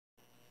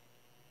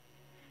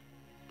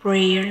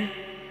Prayer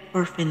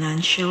for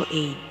financial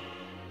aid.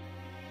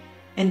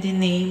 In the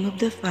name of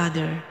the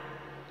Father,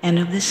 and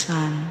of the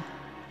Son,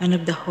 and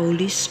of the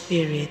Holy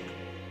Spirit.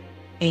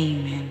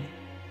 Amen.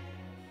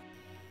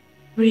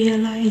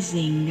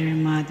 Realizing, dear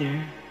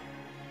Mother,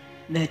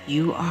 that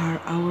you are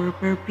our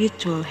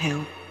perpetual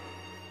help,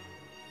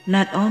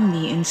 not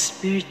only in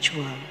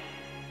spiritual,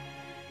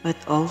 but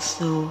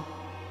also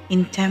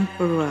in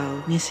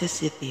temporal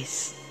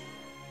necessities,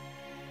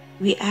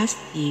 we ask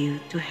you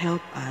to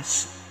help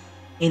us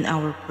in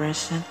our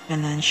present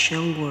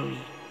financial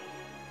worry.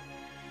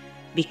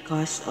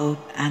 Because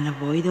of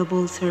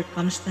unavoidable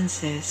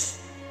circumstances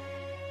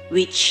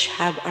which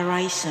have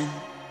arisen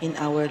in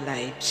our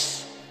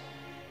lives,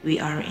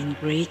 we are in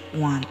great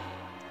want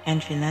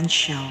and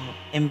financial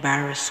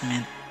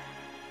embarrassment.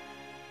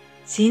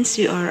 Since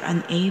we are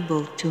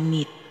unable to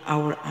meet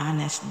our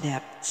honest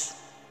debts,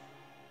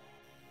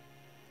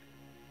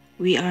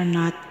 we are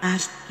not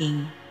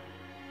asking,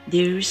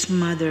 dearest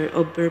Mother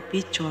of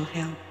perpetual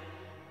help,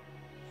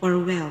 for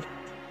wealth,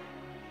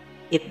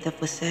 if the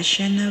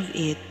possession of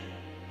it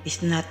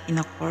is not in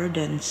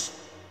accordance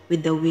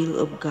with the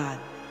will of God.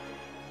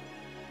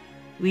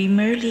 We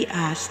merely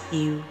ask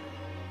you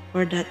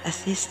for that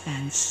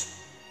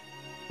assistance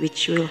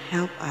which will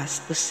help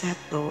us to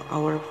settle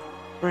our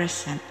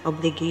present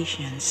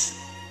obligations.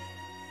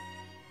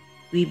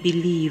 We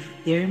believe,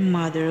 dear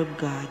Mother of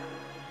God,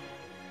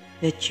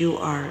 that you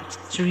are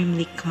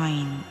extremely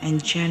kind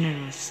and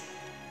generous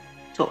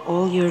to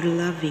all your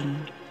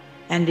loving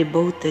and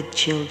devoted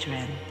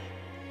children.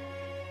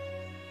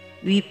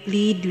 We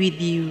plead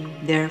with you,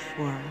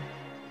 therefore,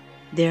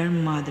 dear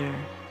Mother,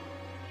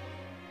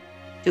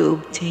 to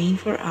obtain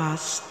for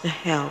us the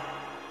help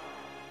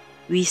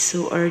we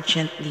so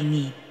urgently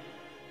need.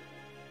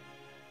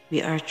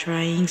 We are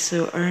trying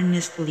so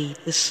earnestly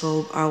to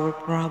solve our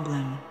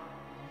problem,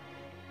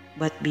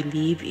 but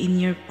believe in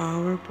your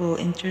powerful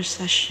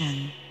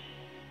intercession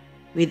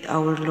with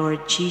our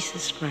Lord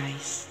Jesus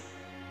Christ,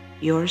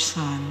 your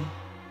Son,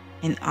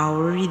 and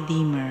our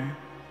Redeemer.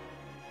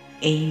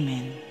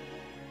 Amen.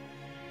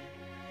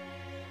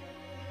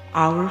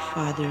 Our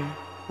Father,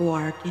 who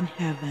art in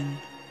heaven,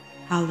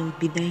 hallowed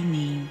be thy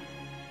name.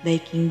 Thy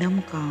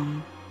kingdom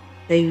come,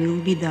 thy will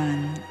be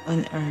done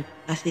on earth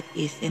as it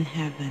is in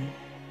heaven.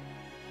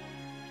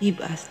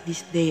 Give us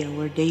this day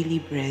our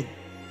daily bread,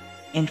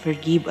 and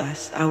forgive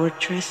us our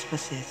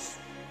trespasses,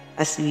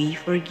 as we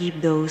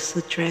forgive those who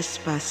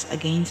trespass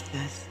against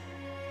us.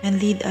 And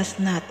lead us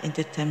not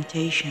into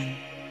temptation,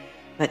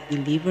 but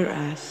deliver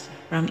us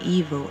from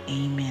evil.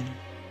 Amen.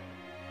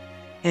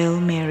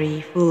 Hail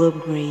Mary, full of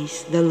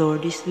grace, the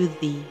Lord is with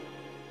thee.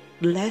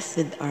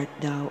 Blessed art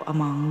thou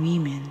among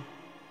women,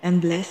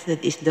 and blessed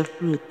is the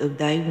fruit of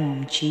thy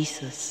womb,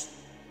 Jesus.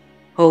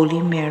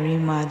 Holy Mary,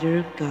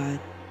 Mother of God,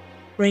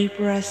 pray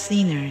for us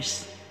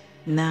sinners,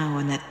 now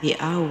and at the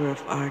hour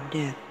of our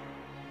death.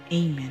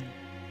 Amen.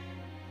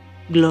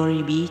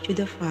 Glory be to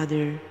the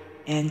Father,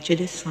 and to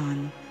the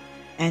Son,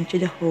 and to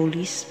the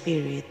Holy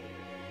Spirit,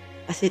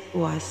 as it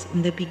was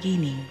in the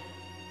beginning,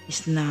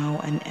 is now,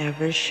 and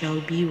ever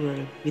shall be,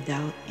 world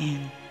without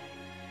end.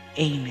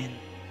 Amen.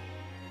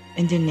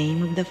 In the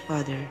name of the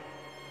Father,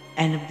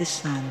 and of the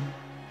Son,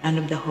 and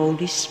of the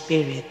Holy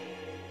Spirit.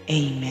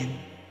 Amen.